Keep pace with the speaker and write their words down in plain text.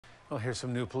Well, here's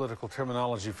some new political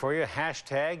terminology for you.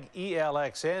 Hashtag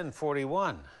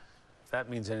ELXN41. If that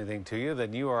means anything to you,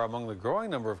 then you are among the growing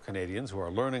number of Canadians who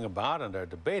are learning about and are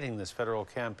debating this federal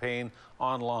campaign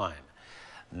online.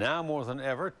 Now more than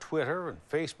ever, Twitter and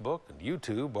Facebook and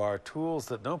YouTube are tools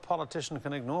that no politician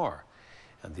can ignore.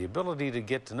 And the ability to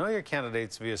get to know your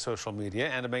candidates via social media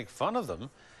and to make fun of them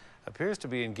appears to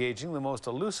be engaging the most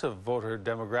elusive voter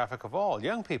demographic of all,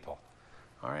 young people.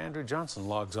 Our Andrew Johnson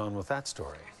logs on with that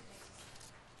story.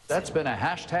 That's been a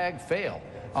hashtag fail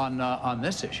on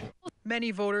this issue.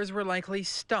 Many voters were likely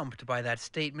stumped by that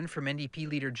statement from NDP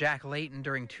leader Jack Layton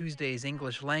during Tuesday's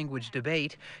English language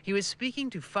debate. He was speaking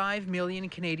to 5 million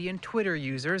Canadian Twitter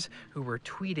users who were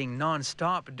tweeting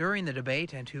nonstop during the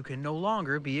debate and who can no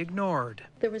longer be ignored.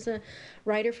 There was a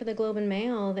writer for the Globe and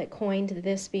Mail that coined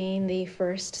this being the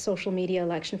first social media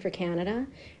election for Canada,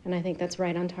 and I think that's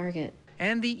right on target.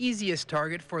 And the easiest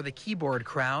target for the keyboard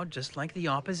crowd, just like the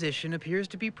opposition, appears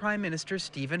to be Prime Minister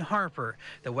Stephen Harper.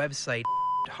 The website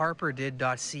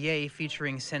harperdid.ca,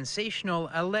 featuring sensational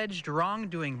alleged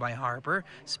wrongdoing by Harper,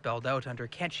 spelled out under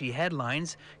catchy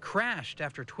headlines, crashed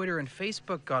after Twitter and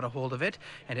Facebook got a hold of it,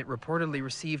 and it reportedly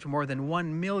received more than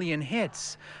 1 million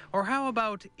hits. Or how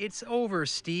about It's Over,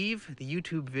 Steve, the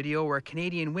YouTube video where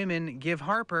Canadian women give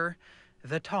Harper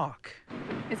the talk.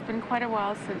 It's been quite a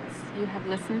while since you have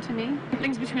listened to me.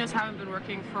 Things between us haven't been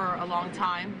working for a long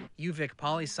time. UVic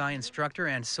poli-sci instructor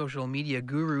and social media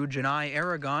guru Janai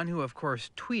Aragon, who of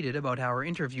course tweeted about our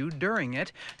interview during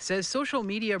it, says social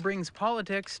media brings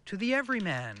politics to the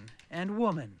everyman and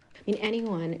woman. I mean,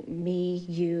 anyone, me,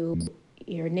 you,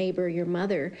 your neighbor, your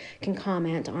mother, can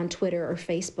comment on Twitter or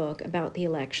Facebook about the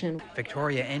election.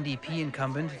 Victoria NDP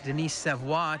incumbent Denise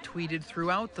Savoie tweeted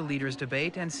throughout the leaders'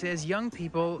 debate and says young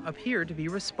people appear to be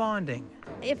responding.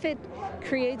 If it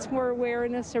creates more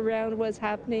awareness around what's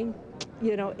happening,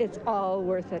 you know, it's all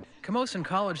worth it. Camosun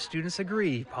College students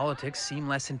agree politics seem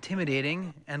less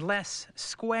intimidating and less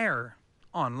square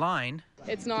online.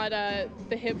 It's not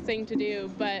the hip thing to do,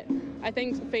 but I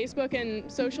think Facebook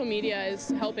and social media is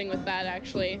helping with that,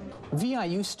 actually.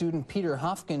 VIU student Peter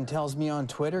Hufkin tells me on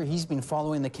Twitter he's been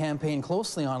following the campaign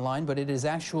closely online, but it is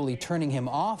actually turning him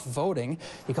off voting.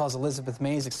 He calls Elizabeth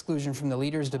May's exclusion from the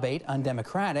leaders' debate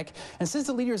undemocratic and says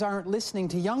the leaders aren't listening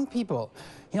to young people.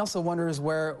 He also wonders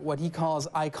where what he calls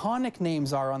iconic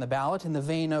names are on the ballot in the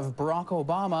vein of Barack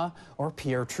Obama or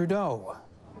Pierre Trudeau.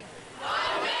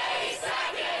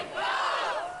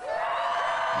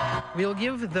 We'll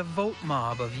give the vote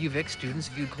mob of UVic students,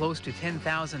 viewed close to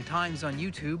 10,000 times on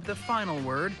YouTube, the final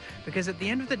word, because at the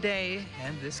end of the day,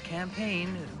 and this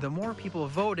campaign, the more people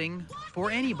voting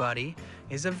for anybody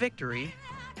is a victory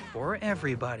for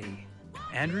everybody.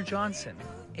 Andrew Johnson,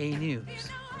 A News.